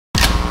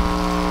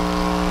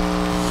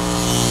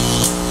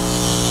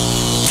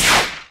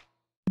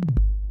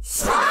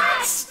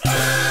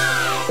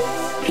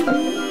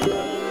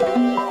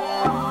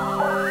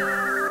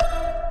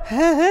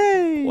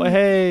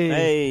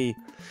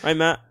Hi,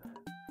 Matt.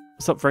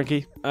 What's up,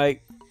 Frankie?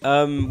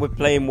 We're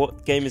playing,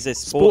 what game is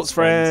this?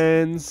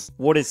 Sportsfriends.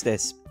 What is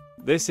this?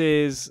 This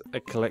is a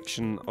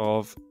collection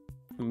of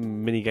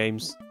mini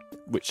games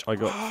which I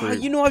got through.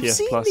 You know, I've PS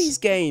seen Plus. these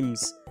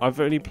games. I've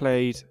only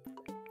played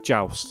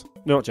Joust.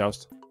 No, not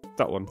Joust.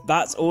 That one.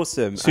 That's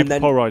awesome. Super and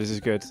then, Pole Riders is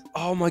good.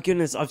 oh my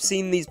goodness, I've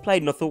seen these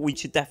played, and I thought we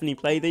should definitely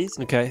play these.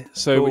 Okay,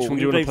 so Cool. which one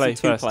do you want to play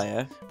some first?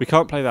 two-player We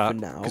can't play that for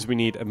now. because we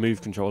need a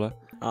move controller.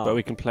 Oh. But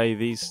we can play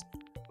these.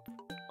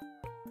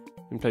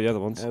 We can play the other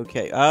ones.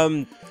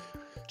 Okay.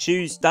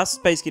 Choose. That's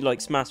basically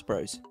like Smash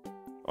Bros.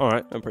 All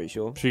right. I'm pretty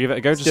sure. Should we give it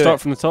a go? Let's Just do start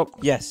it. from the top.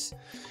 Yes.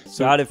 So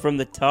Started from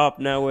the top.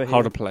 Now we're here.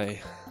 how to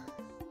play.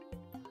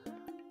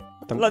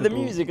 I like the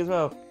music as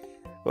well.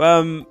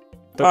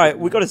 All right,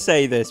 we got to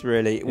say this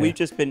really. Yeah. We've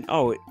just been.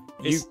 Oh,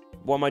 It's-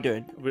 What am I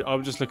doing? I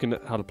was just looking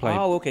at how to play.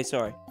 Oh, okay,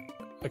 sorry.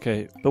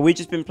 Okay. But we've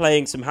just been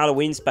playing some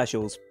Halloween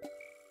specials,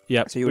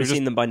 Yeah. so you would have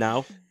seen them by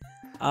now.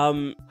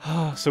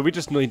 So we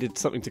just needed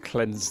something to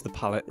cleanse the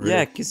palate. Really.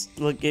 Yeah, because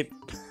like it.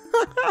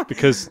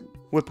 Because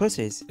We're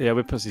pussies. yeah,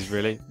 we're pussies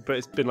really. But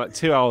it's been like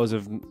 2 hours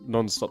of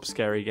non-stop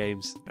scary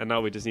games, and now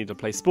we just need to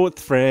play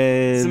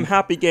Sportsfriends. Some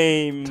happy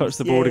games. Touch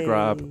the ball to Yay.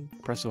 grab.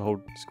 Press or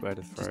hold square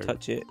to throw. Just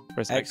touch it.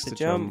 Press X to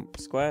jump.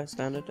 Square,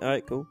 standard. All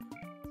right, cool.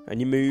 And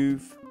you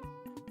move.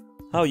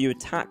 Oh, you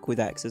attack with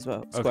X as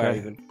well. Square Okay.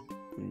 even.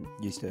 I'm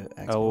used to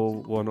X.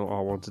 L1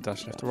 or R1 to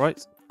dash left to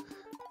right.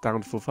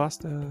 Down to fall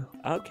faster.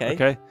 Okay.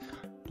 Okay.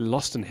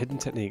 Lost and hidden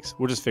techniques.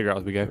 We'll just figure out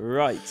as we go.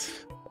 Right.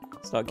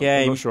 Start I'm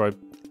game. not sure I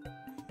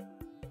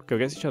go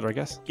against each other, I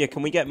guess. Yeah,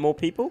 can we get more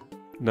people?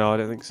 No, I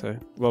don't think so.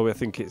 Well, I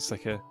think it's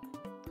like a...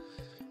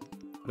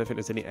 I don't think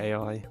there's any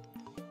AI.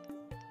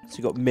 So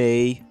you got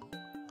me,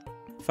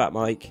 Fat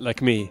Mike,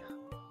 Like me.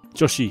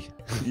 Joshy.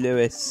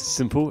 Lewis.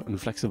 Simple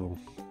and flexible.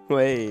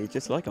 Wait,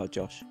 just like our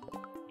Josh.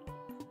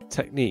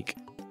 Technique.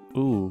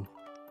 Ooh.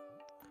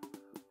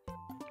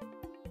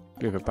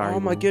 Go for Barry. Oh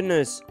my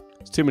goodness.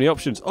 There's too many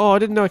options. Oh, I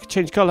didn't know I could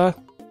change colour.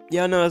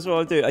 Yeah, no, that's what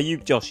I'll do. Are you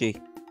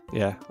Joshy?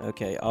 Yeah.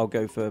 Okay, I'll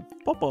go for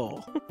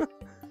Popo.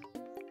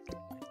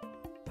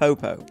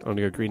 Popo. I'm going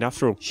to go green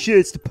after all.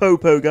 Shit's the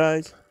Popo,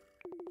 guys.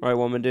 Right,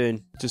 what am I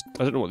doing? Just,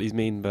 I don't know what these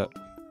mean, but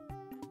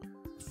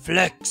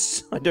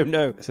Flex. I don't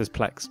know. it says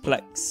Plex.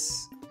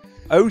 Flex.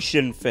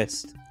 Ocean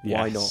Fist.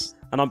 Why not? Yes.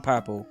 And I'm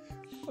purple.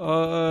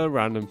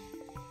 Random.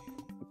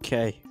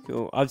 Okay,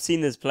 cool. I've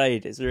seen this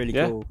played. It's really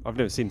Yeah, cool. I've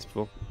never seen this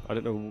before. I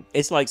don't know.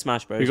 It's like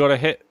Smash Bros. We got to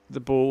hit the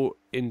ball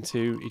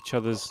into each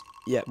other's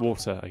Yep.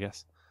 water, I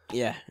guess.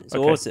 Yeah, it's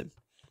Okay. awesome.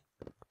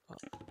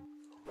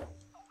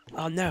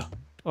 Oh no.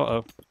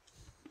 Uh-oh.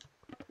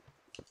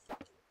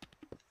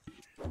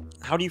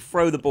 How do you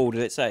throw the ball,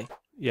 did it say?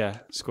 Yeah,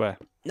 square.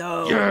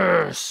 No.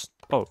 Yes!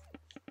 Oh.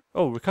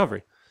 Oh,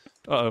 recovery.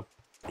 Uh-oh.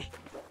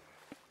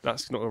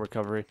 That's not a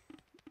recovery.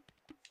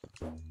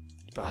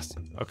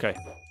 Bastard. Okay.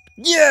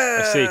 Yeah!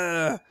 I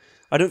see.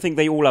 I don't think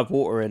they all have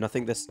water in. I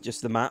think that's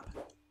just the map.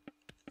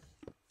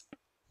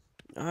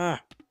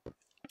 Ah.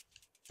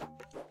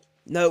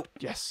 No.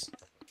 Yes.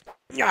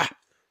 Yeah.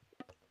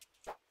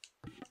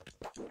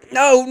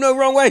 No, no,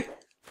 wrong way.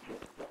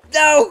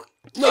 No.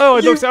 No,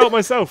 I knocked it out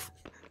myself.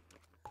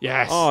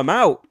 Yes. Oh, I'm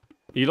out.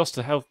 You lost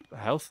a health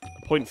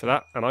a point for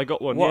that, and I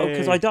got one. What? Yay.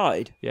 Because I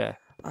died? Yeah.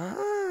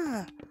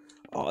 Ah.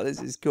 Oh,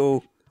 this is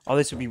cool. Oh,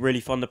 this would be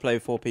really fun to play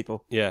with 4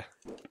 people. Yeah.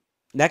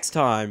 Next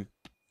time.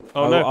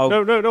 Oh,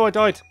 no, I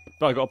died.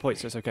 But I got a point,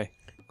 so it's okay.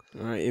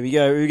 All right, here we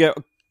go. Here we go.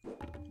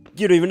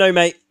 You don't even know,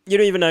 mate. You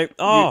don't even know.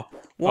 Oh,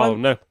 why? Oh,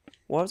 no.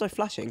 Why was I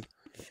flashing?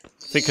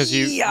 Because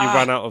you Yeah.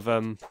 ran out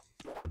of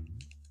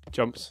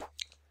jumps.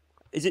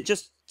 Is it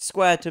just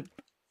square to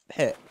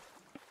hit?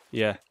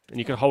 Yeah. And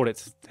you can hold it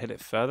to hit it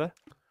further.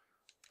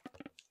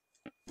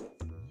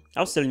 I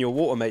was still in your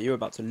water, mate. You were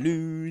about to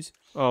lose.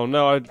 Oh,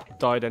 no, I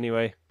died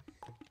anyway.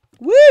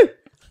 Woo!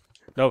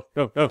 No.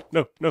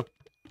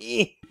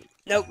 Eh.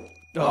 No.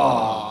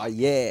 Oh, Oh,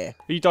 yeah.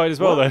 you died as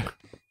well, What? though.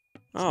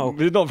 Oh.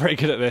 We're not very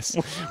good at this.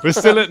 We're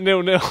still at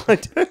 0-0. I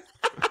don't...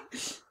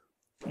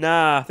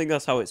 Nah, I think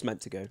that's how it's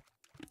meant to go.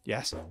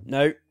 Yes.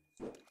 No.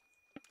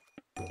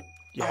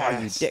 Yes. Oh,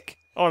 you dick.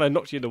 Oh, and I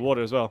knocked you in the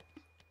water as well.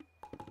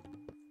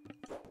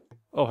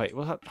 Oh, wait.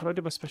 Well, how do I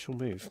do my special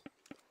move?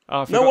 Oh, I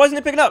No, forgot. why isn't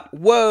it picking up?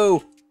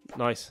 Whoa.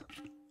 Nice.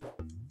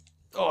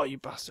 Oh, you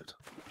bastard.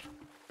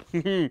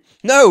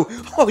 No.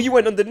 Oh, you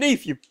went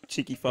underneath, you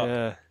cheeky fuck.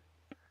 Yeah.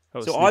 That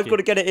was So sneaky. I've got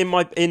to get it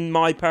in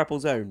my purple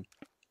zone.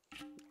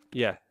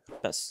 Yeah.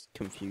 That's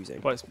confusing.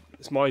 But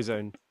it's my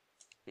zone.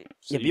 So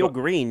Yeah, but you're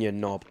green, you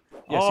knob.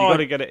 Yeah, so Oh, you got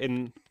to get it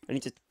in. I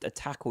need to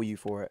tackle you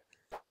for it.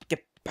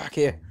 Get back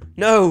here.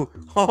 No.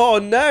 Oh,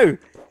 no.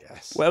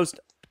 Yes. What else?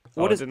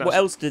 Oh, What I is? didn't What actually-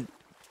 else did?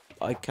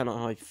 I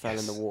cannot. I fell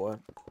in the water.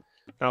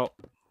 Now,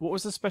 what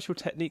was the special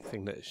technique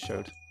thing that it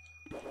showed?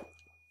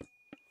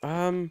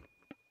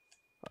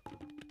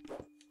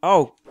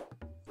 Oh,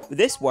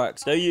 this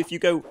works though. If you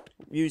go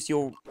use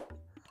your,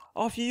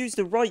 if you use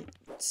the right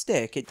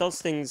stick, it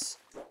does things.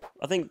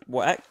 I think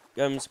what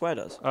square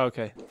does. Oh,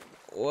 okay.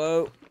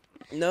 Whoa.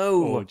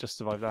 No. Oh, I just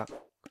survived that.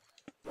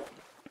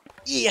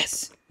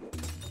 Yes.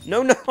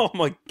 No, no. Oh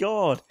my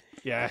god.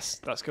 Yes,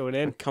 that's going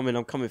in.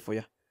 I'm coming for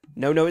you.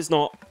 No, no, it's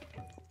not.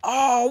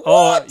 Oh,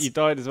 Oh, what? you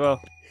died as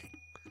well.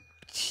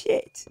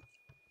 Shit.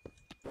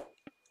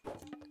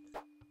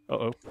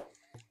 Uh-oh.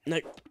 No.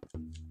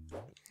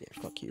 Yeah,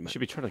 fuck you, You man. should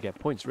be trying to get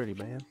points, really,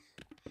 man.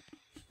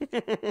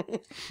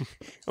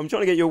 I'm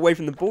trying to get you away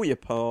from the ball, you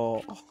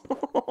paw.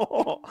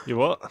 You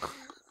what?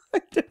 I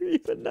don't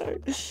even know.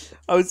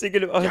 I was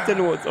thinking, I don't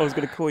know what I was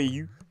going to call you.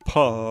 You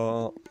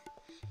Paw.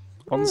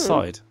 On the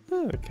side.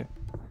 Oh, okay.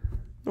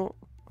 Not,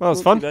 Well, that was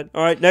not too fun. bad.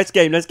 All right, next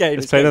game. Let's play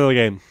another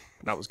game.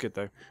 That was good,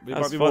 though. It That might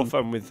was be fun. more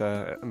fun with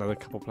another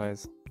couple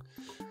players.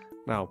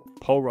 Now,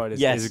 Pole Riders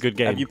Yes. is a good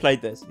game. Have you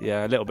played this?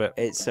 Yeah, a little bit.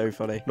 It's so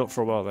funny. Not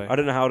for a while, though. I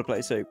don't know how to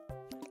play, so...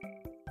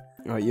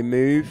 Right, you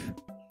move.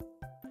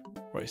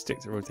 Right, stick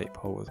to rotate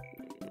poles.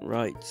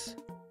 Right.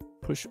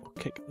 Push or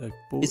kick the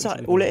ball. Is that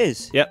into the all goal. it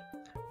is? Yep.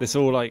 It's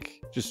all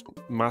like just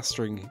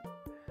mastering.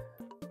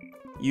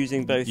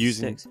 Using both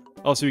sticks.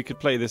 Oh, so we could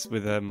play this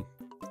with 2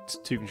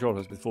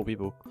 controllers with 4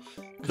 people.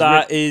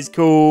 That is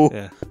cool.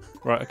 Yeah.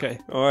 Right. Okay.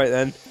 All right,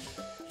 then.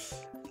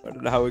 I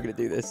don't know how we're going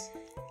to do this.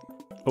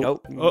 Oh,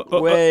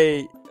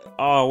 Wait.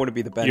 Oh, I want to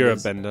be the bender. You're a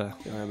bender.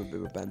 I am a bit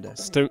of a bender.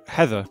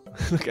 Heather.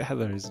 Look at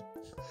Heather.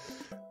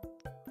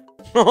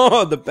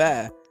 Oh, the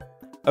bear.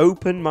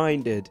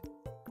 Open-minded.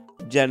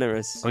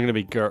 Generous. I'm gonna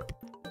be Gerp.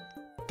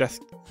 Death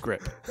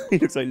grip. He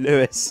looks like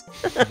Lewis.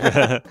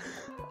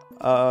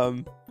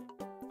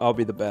 I'll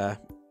be the bear.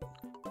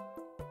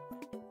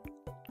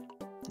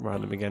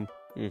 Random again.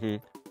 Mm-hmm.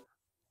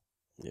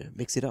 Yeah,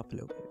 mix it up a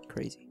little bit.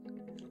 Crazy.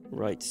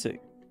 Right, so...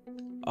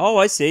 Oh,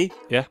 I see.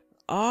 Yeah.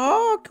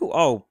 Oh, cool.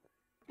 Oh.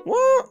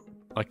 What?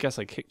 I guess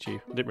I kicked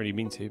you. I didn't really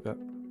mean to, but...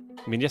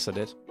 I mean, yes, I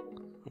did.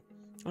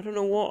 I don't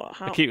know what...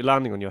 How... I keep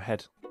landing on your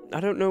head. I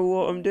don't know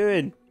what I'm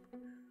doing.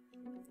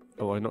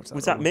 Oh, I knocked that.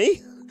 Was that wrong.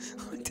 me?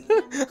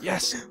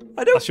 Yes!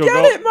 I don't That's your get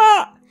goal. it,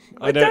 Matt!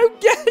 I know.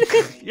 don't get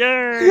it!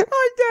 Yeah!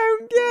 I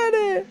don't get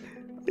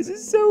it! This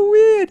is so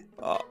weird.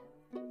 Oh,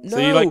 no. So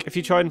you like, if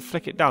you try and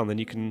flick it down, then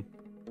you can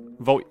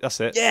vault. That's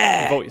it.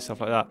 Yeah! You vault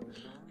yourself like that.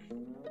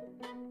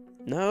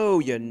 No,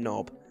 you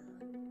knob.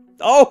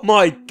 Oh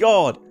my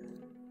god!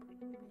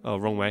 Oh,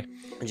 wrong way.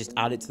 And just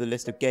add it to the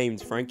list of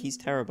games Frankie's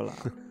terrible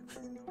at.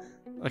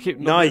 I keep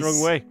knocking the Nice.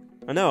 wrong way.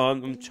 I know,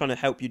 I'm trying to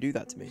help you do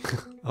that to me.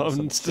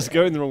 I'm just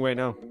going the wrong way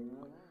now.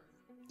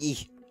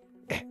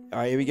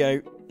 Alright, here we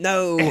go.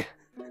 No!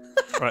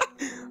 Right.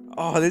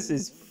 Oh, this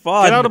is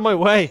fun. Get out of my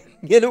way.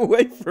 Get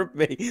away from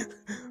me.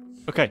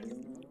 Okay.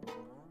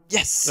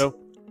 Yes! No.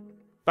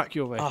 Back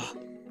your way. Ah.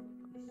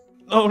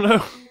 Oh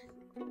no.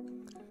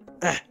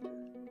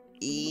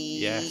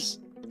 Yes.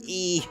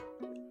 Yes.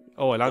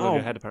 Oh, I landed on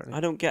your head apparently. I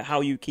don't get how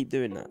you keep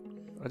doing that.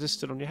 I just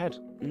stood on your head.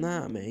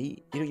 Nah,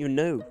 mate. You don't even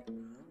know.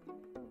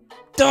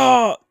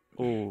 Duh!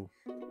 Oh.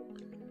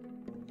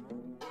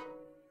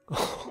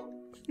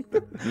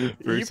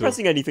 Are you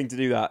pressing anything to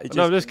do that? It just...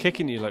 No, I'm just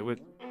kicking you like with.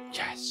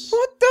 Yes.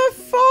 What the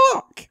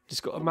fuck?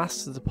 Just got to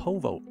master the pole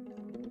vault.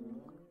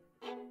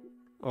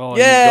 Oh,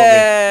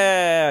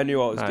 Yeah! I knew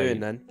what I was No. doing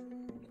then.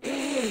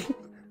 you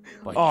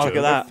got me. Oh, look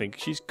at that. I think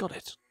she's got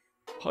it.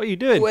 How are you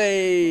doing?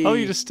 Wait. How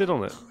you just stood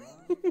on it?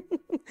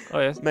 Oh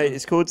yes, Mate,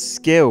 it's called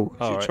skill.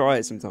 Oh, Should right. try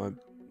it sometime.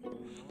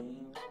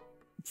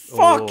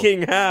 Oh.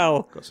 Fucking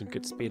hell! Got some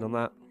good speed on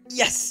that.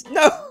 Yes!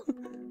 No!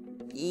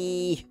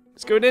 Eee.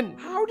 It's going in.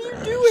 How do you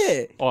do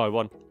it? Oh, I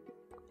won.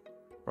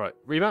 Right,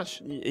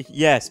 rematch.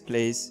 Yes,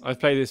 please. I've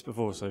played this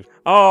before, so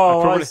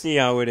Oh, I probably- see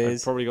how it I've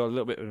is. probably got a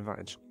little bit of an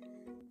advantage.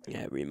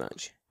 Yeah,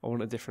 rematch. I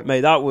want a different.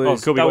 Mate, that was...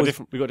 Oh, cool. that was,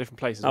 We got different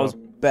places. that was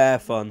bare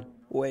fun.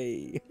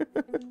 Wait.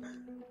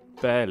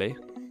 barely.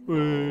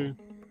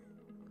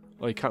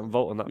 Oh, you can't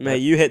vault on that. Mate,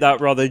 you hit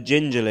that rather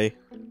gingerly.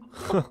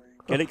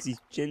 Galaxy's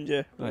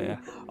ginger. Oh yeah.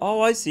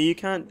 Oh, I see. You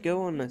can't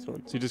go on this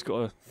one. So you just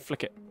got to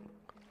flick it.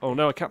 Oh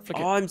no, I can't flick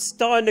Oh, it. I'm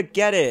starting to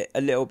get it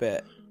a little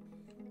bit.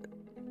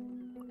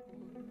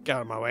 Get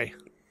out of my way.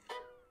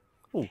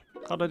 Oh,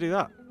 how'd I do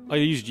that? I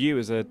used you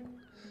as a.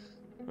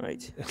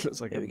 Right. It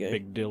looks like Here a we go.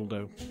 big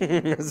dildo,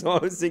 That's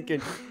what I was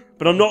thinking.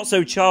 But I'm not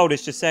so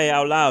childish to say it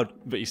out loud.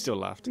 but you still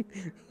laughed.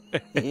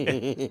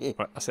 Right,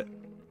 that's it.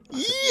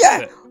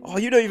 Yeah! Oh,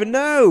 you don't even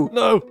know.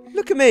 No,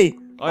 Look at me.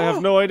 I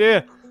have no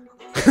idea.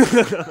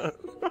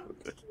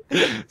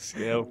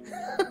 Skill.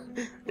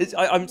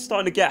 I'm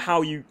starting to get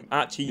how you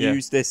actually Yeah.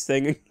 use this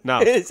thing.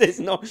 Now. It's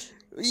not.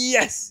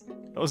 Yes.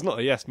 That was not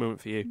a yes moment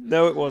for you.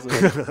 No, it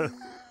wasn't.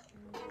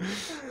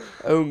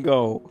 Own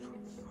goal.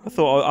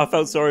 I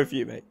felt sorry for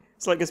you, mate.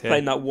 It's like us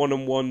playing that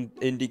one-on-one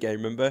indie game.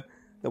 Remember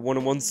the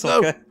one-on-one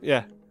soccer? No.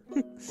 Yeah.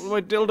 One of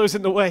my dildos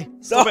in the way.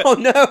 Stop Oh it.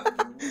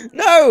 no!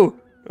 No!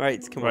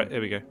 Right, come Right, on.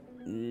 here we go.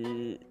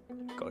 Mm,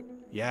 Got it.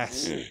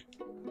 Yes.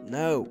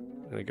 no.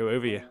 I'm gonna go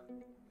over you.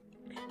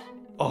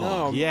 Oh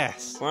No.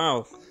 yes.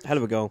 Wow. Hell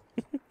of a goal.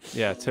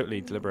 Yeah, totally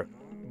deliberate.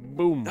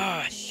 Boom.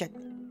 Ah, shit.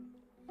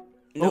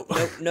 No,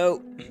 Oh.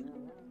 no.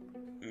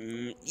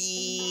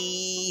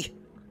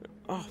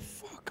 Oh,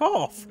 fuck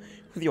off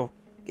with your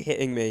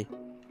hitting me.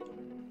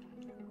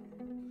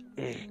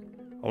 I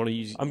want to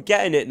use. I'm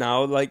getting it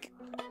now, like...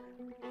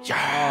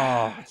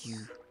 Ah, you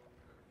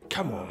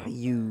Come on.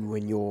 You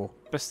and your...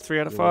 Best 3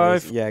 out of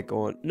 5. Yeah,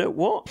 go on. No,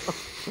 what?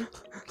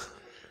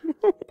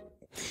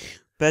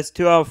 Best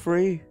 2 out of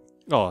 3.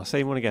 Oh,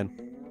 same one again.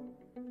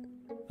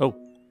 Oh.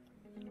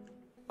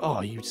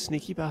 Oh, you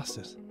sneaky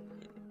bastard.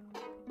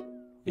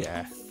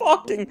 Yeah.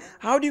 Fucking...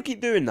 How do you keep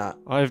doing that?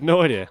 I have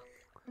no idea.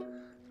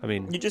 I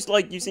mean... You just,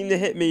 like, you seem to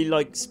hit me,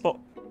 like, spot...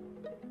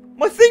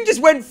 My thing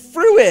just went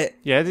through it!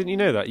 Yeah, didn't you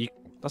know that?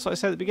 That's what I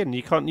said at the beginning.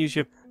 You can't use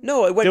your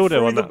No, it went dildo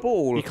through on the that.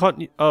 ball. You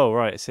can't... Oh,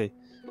 right, I see.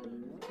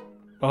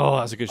 Oh,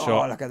 that's a good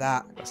shot. Oh, look at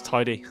that. That's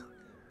tidy.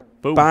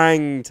 Boom.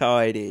 Bang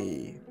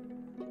tidy.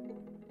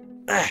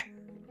 Oh,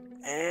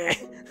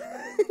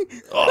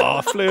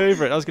 I flew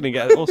over it. I was going to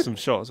get an awesome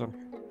shot as well.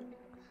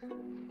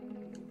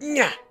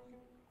 Need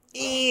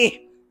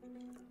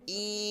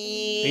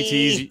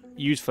to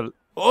use for...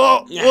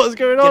 Oh, what's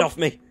going on? Get off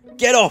me.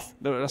 Get off.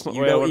 No, that's not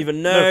You where I don't want...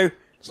 even know. No,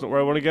 that's not where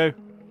I want to go.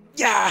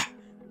 Yeah.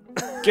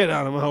 Get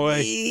out of my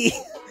way.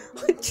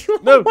 Oh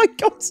No. my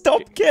god,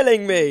 stop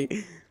killing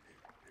me.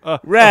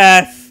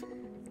 Ref.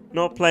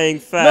 Not playing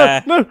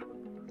fair. No, no.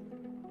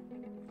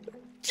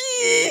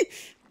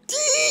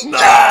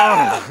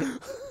 No.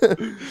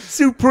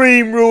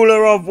 Supreme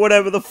ruler of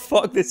whatever the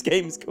fuck this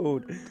game's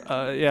called.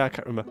 Yeah, I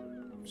can't remember.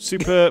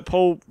 Super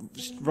pole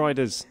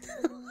riders.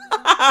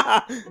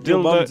 Your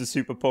mum's a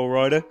super pole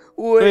rider.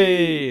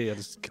 Hey, I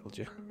just killed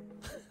you.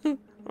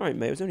 Alright,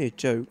 mate, it was only a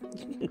joke.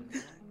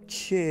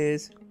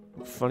 Cheers.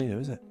 Funny though,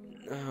 is it?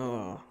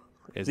 Oh.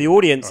 Is The it?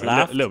 audience Alright,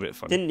 laughed. A little bit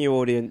funny. Didn't you,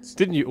 audience?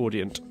 Didn't you,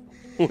 audience?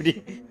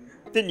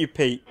 Didn't you,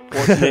 Pete?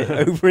 Watching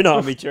it over in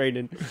army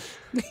training.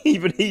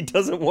 Even he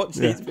doesn't watch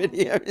these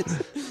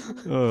videos.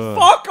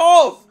 Fuck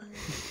off!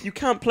 You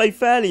can't play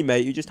fairly,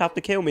 mate. You just have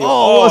to kill me.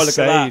 Oh, look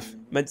save. at that.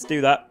 Meant to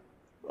do that.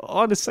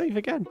 Oh, the save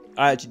again.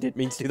 I actually did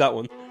mean to do that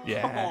one.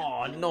 Yeah.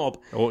 Oh, knob.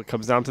 Oh, it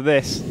comes down to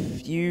this.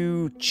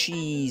 You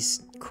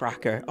cheese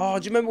cracker. Oh,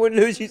 do you remember when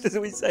Lewis used to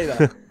always say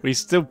that? We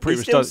still pretty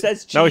much still done.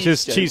 says Now it's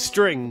cheese, just cheese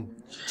string.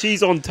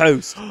 Cheese on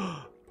toast.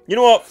 You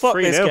know what? Fuck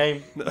 3-0. this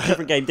game.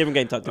 Different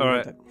game type. All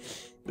right.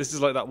 This is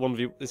like that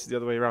 1v. This is the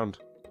other way around.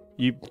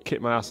 You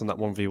kicked my ass on that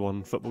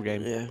 1v1 football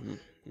game. Yeah.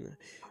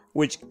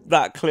 Which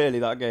that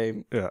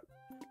game Yeah.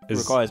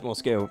 requires more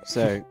skill.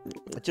 So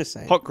just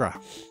saying. Hot gra.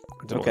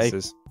 I don't know what this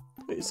is.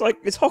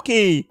 It's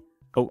hockey.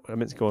 Oh, I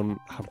meant to go and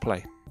have a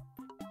play.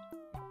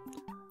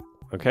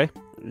 Okay.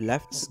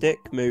 Left stick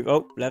move.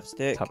 Oh, left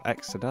stick. Tap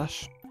X to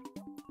dash.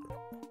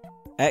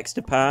 X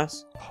to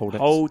pass. Hold X.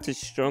 Hold to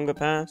stronger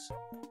pass.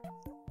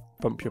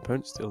 Bump your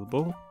opponent, steal the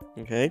ball.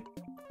 Okay.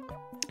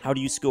 How do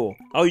you score?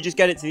 Oh, you just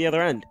get it to the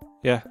other end.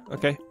 Yeah,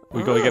 okay.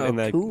 We've got to get in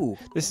there. Cool.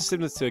 This is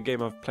similar to a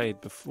game I've played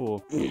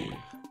before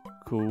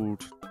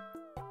called...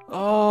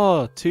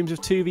 Oh, Tombs of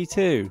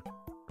 2v2.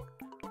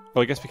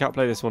 Oh, I guess we can't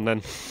play this one then.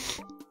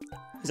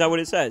 Is that what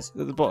it says?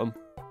 At the bottom.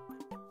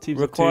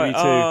 Teams of 2v2.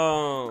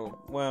 Oh,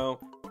 well.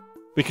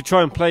 We could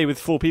try and play with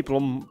 4 people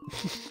on...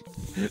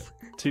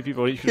 2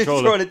 people on each You're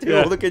controller. trying to do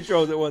all the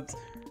controls at once.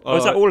 Oh,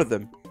 is that all of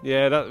them?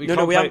 Yeah, we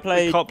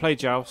can't play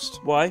Joust.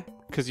 Why?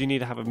 Because you need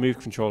to have a move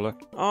controller.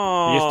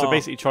 Oh. You have to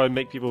basically try and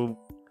make people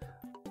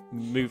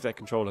move their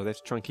controller. They have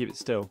to try and keep it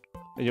still.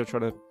 And you're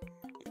trying to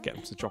get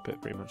them to drop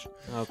it, pretty much.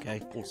 Okay.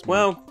 Awesome.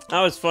 Well,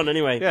 that was fun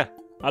anyway. Yeah.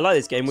 I like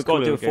this game. We've got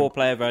to do a cool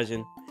 4-player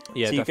version.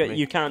 Yeah, so definitely.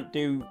 you can't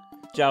do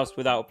Joust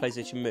without a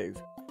PlayStation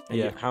Move. And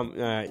Yeah.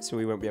 Alright, so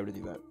we won't be able to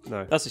do that.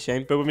 No. That's a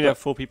shame. But when we have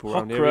 4 people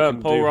around here, we Hokra,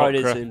 can pole do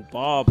riders Hokra. and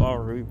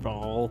Barbaroo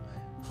Ball.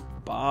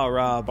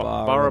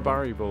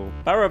 Barabari Ball.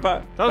 That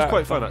That was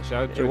quite fun, actually.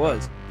 I enjoyed It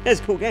was. Yeah, it's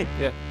a cool game.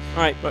 Yeah.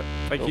 Alright. But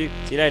thank you.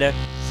 See you later.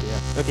 See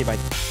ya. Okay, bye.